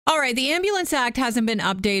All right, the Ambulance Act hasn't been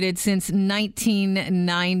updated since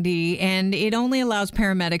 1990, and it only allows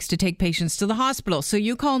paramedics to take patients to the hospital. So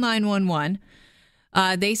you call 911.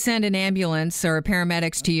 They send an ambulance or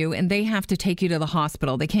paramedics to you, and they have to take you to the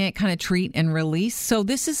hospital. They can't kind of treat and release. So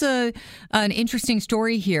this is an interesting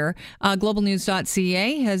story here.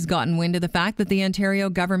 Globalnews.ca has gotten wind of the fact that the Ontario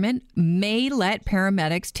government may let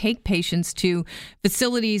paramedics take patients to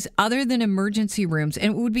facilities other than emergency rooms.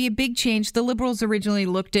 And it would be a big change. The Liberals originally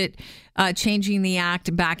looked at changing the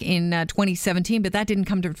act back in 2017, but that didn't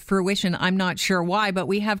come to fruition. I'm not sure why, but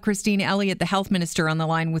we have Christine Elliott, the health minister, on the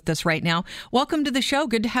line with us right now. Welcome to the show.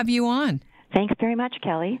 Good to have you on. Thanks very much,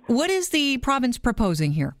 Kelly. What is the province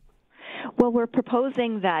proposing here? Well, we're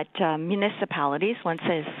proposing that municipalities, once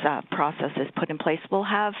this process is put in place, will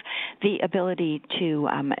have the ability to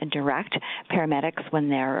direct paramedics when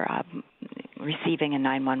they're receiving a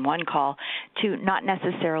 911 call to not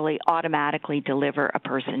necessarily automatically deliver a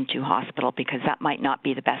person to hospital, because that might not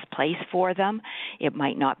be the best place for them. It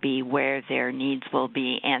might not be where their needs will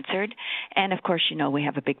be answered. And of course, we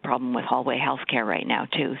have a big problem with hallway healthcare right now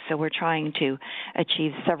too. So we're trying to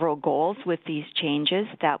achieve several goals with these changes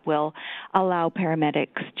that will allow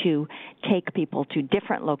paramedics to take people to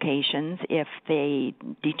different locations if they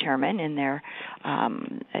determine in their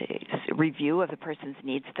review of the person's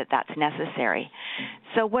needs that that's necessary.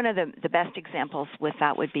 So one of the best examples with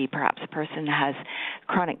that would be perhaps a person has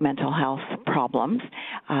chronic mental health problems.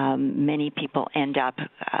 Many people end up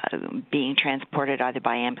being transported either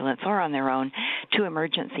by ambulance or on their own to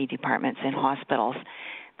emergency departments in hospitals.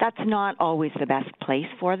 That's not always the best place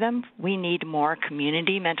for them. We need more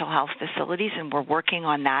community mental health facilities, and we're working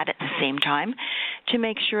on that at the same time to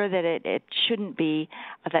make sure that it shouldn't be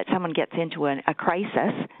that someone gets into a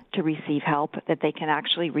crisis to receive help, that they can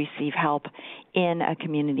actually receive help in a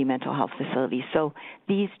community mental health facility. So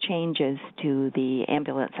these changes to the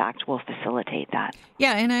Ambulance Act will facilitate that.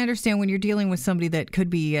 Yeah, and I understand when you're dealing with somebody that could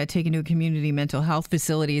be taken to a community mental health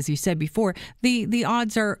facility, as you said before, the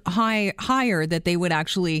odds are higher that they would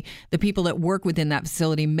actually, the people that work within that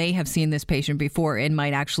facility may have seen this patient before and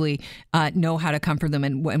might actually know how to comfort them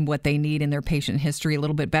and what they need in their patient history a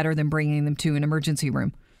little bit better than bringing them to an emergency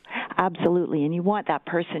room. Absolutely, and you want that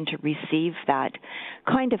person to receive that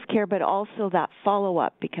kind of care, but also that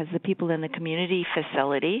follow-up, because the people in the community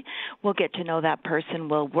facility will get to know that person,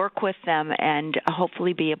 will work with them, and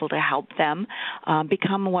hopefully be able to help them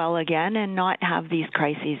become well again and not have these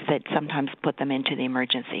crises that sometimes put them into the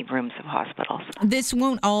emergency rooms of hospitals. This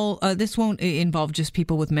won't involve just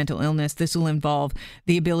people with mental illness. This will involve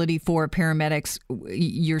the ability for paramedics,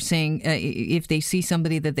 you're saying, if they see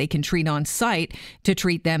somebody that they can treat on site, to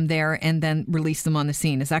treat them there and then release them on the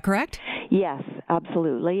scene. Is that correct? Yes,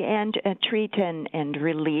 absolutely. And treat and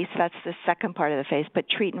release, that's the second part of the phase, but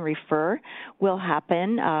treat and refer will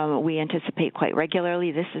happen. We anticipate quite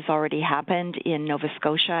regularly. This has already happened in Nova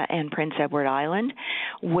Scotia and Prince Edward Island,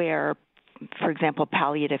 where, for example,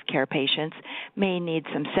 palliative care patients may need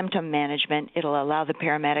some symptom management. It'll allow the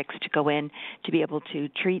paramedics to go in to be able to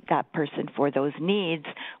treat that person for those needs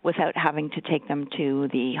without having to take them to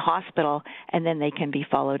the hospital, and then they can be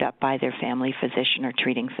followed up by their family physician or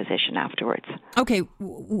treating physician afterwards. Okay,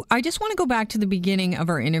 I just want to go back to the beginning of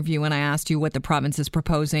our interview when I asked you what the province is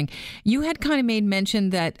proposing. You had kind of made mention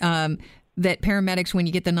that that paramedics, when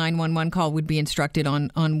you get the 911 call, would be instructed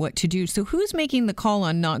on what to do. So who's making the call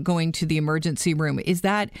on not going to the emergency room? Is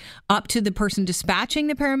that up to the person dispatching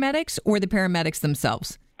the paramedics or the paramedics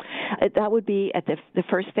themselves? That would be at the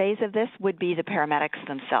first phase of this would be the paramedics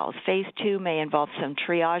themselves. Phase 2 may involve some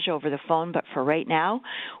triage over the phone, but for right now,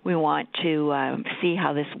 we want to see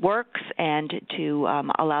how this works and to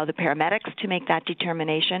allow the paramedics to make that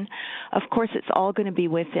determination. Of course, it's all going to be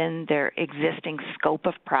within their existing scope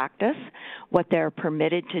of practice, what they're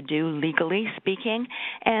permitted to do legally speaking,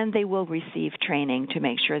 and they will receive training to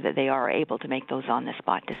make sure that they are able to make those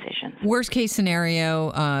on-the-spot decisions. Worst case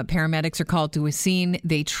scenario, paramedics are called to a scene.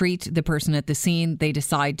 They treat the person at the scene. They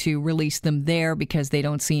decide to release them there because they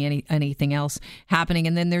don't see anything else happening.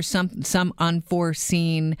 And then there's some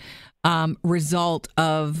unforeseen result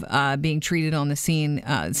of being treated on the scene,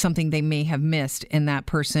 something they may have missed, and that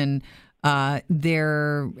person,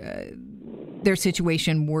 their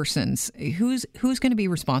situation worsens. Who's going to be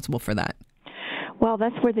responsible for that? Well,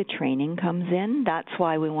 that's where the training comes in. That's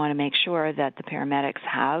why we want to make sure that the paramedics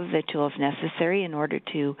have the tools necessary in order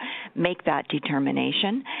to make that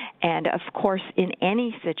determination. And, of course, in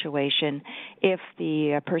any situation, if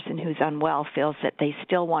the person who's unwell feels that they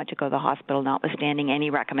still want to go to the hospital, notwithstanding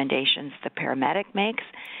any recommendations the paramedic makes,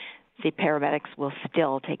 the paramedics will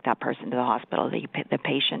still take that person to the hospital. The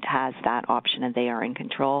patient has that option, and they are in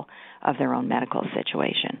control of their own medical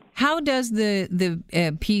situation. How does the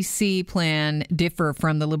PC plan differ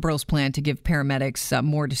from the Liberals' plan to give paramedics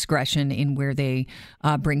more discretion in where they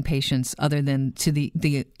bring patients other than to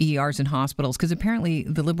the ERs and hospitals? Because apparently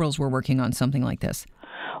the Liberals were working on something like this.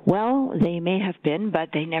 Well, they may have been, but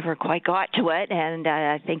they never quite got to it, and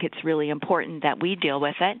I think it's really important that we deal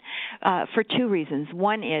with it for two reasons.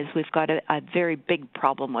 One is we've got a very big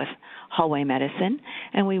problem with hallway medicine,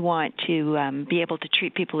 and we want to be able to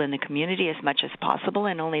treat people in the community as much as possible,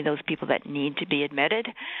 and only those people that need to be admitted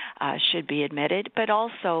should be admitted, but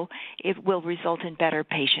also it will result in better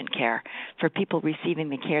patient care for people receiving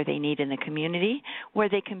the care they need in the community, where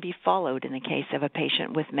they can be followed in the case of a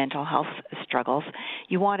patient with mental health struggles.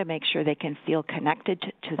 You want to make sure they can feel connected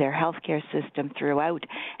to their healthcare system throughout,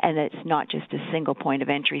 and that it's not just a single point of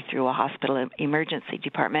entry through a hospital emergency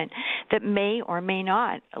department that may or may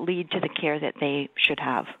not lead to the care that they should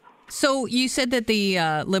have. So you said that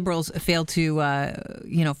the Liberals failed to,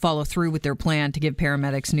 follow through with their plan to give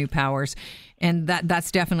paramedics new powers, and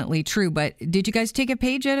that's definitely true. But did you guys take a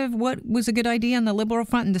page out of what was a good idea on the Liberal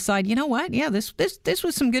front and decide, you know what, yeah, this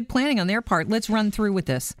was some good planning on their part. Let's run through with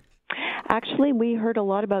this. Actually, we heard a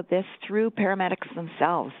lot about this through paramedics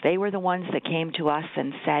themselves. They were the ones that came to us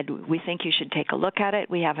and said, we think you should take a look at it.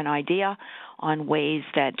 We have an idea on ways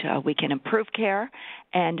that we can improve care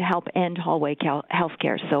and help end hallway health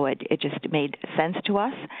care. So it just made sense to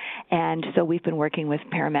us. And so we've been working with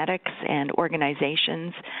paramedics and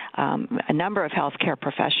organizations, a number of healthcare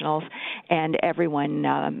professionals, and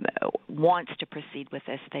everyone wants to proceed with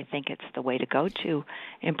this. They think it's the way to go to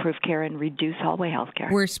improve care and reduce hallway health care.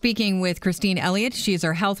 We're speaking with Christine Elliott. She's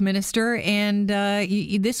our health minister, and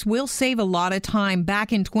this will save a lot of time.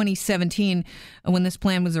 Back in 2017, when this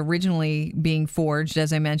plan was originally being forged,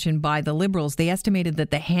 as I mentioned, by the Liberals, they estimated that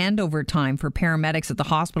the handover time for paramedics at the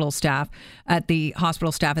hospital staff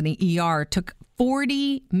in the ER took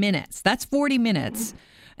 40 minutes. That's 40 minutes.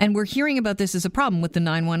 And we're hearing about this as a problem with the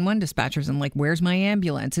 911 dispatchers and like, where's my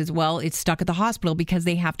ambulance? It's stuck at the hospital because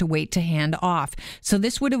they have to wait to hand off. So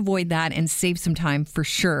this would avoid that and save some time for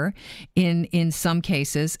sure in some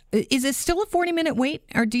cases. Is it still a 40-minute wait,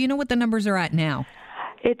 or do you know what the numbers are at now?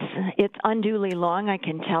 It's unduly long, I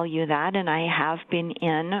can tell you that, and I have been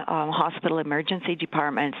in hospital emergency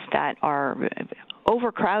departments that are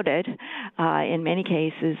overcrowded in many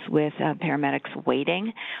cases with paramedics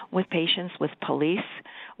waiting with patients, with police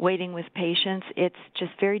waiting with patients. It's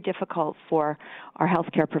just very difficult for our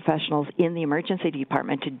healthcare professionals in the emergency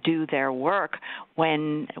department to do their work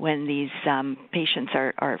when these patients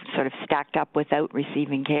are sort of stacked up without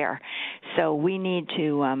receiving care. So we need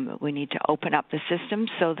to open up the system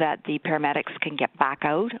so that the paramedics can get back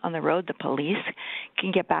out on the road, the police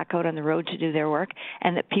can get back out on the road to do their work,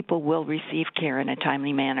 and that people will receive care in a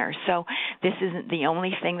timely manner. So this isn't the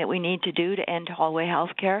only thing that we need to do to end hallway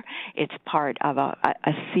health care. It's part of a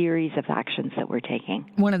series of actions that we're taking.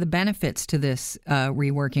 One of the benefits to this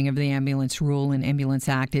reworking of the ambulance rule and ambulance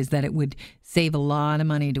act is that it would save a lot of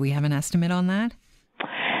money. Do we have an estimate on that?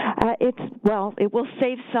 It will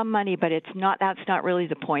save some money, but that's not really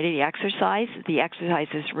the point of the exercise. The exercise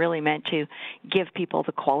is really meant to give people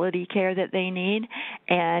the quality care that they need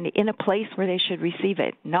and in a place where they should receive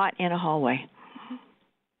it, not in a hallway.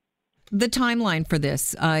 The timeline for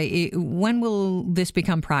this, when will this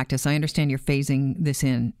become practice? I understand you're phasing this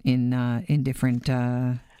in different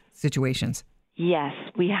situations. Yes,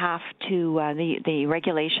 we have to. The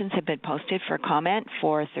regulations have been posted for comment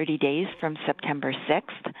for 30 days from September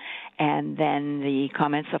 6th, and then the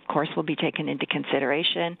comments, of course, will be taken into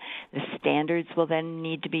consideration. The standards will then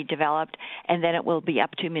need to be developed, and then it will be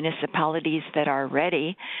up to municipalities that are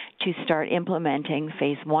ready to start implementing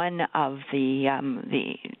phase one of the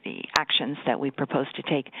actions that we propose to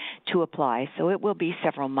take to apply. So it will be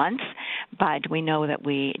several months, but we know that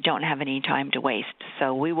we don't have any time to waste.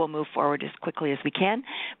 So we will move forward as quickly as we can,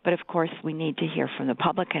 but of course we need to hear from the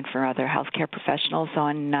public and from other healthcare professionals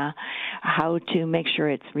on how to make sure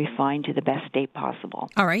it's refined to the best date possible.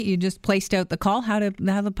 All right, you just placed out the call. How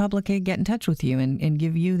the public can get in touch with you and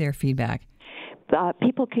give you their feedback?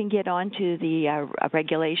 People can get onto the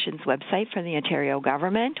regulations website from the Ontario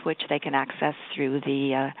government, which they can access through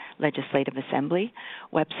the Legislative Assembly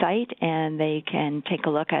website, and they can take a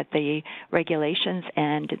look at the regulations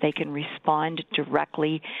and they can respond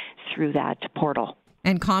directly through that portal.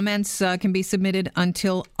 And comments can be submitted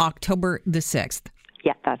until October the 6th.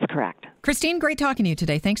 Yeah, that's correct. Christine, great talking to you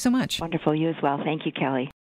today. Thanks so much. Wonderful. You as well. Thank you, Kelly.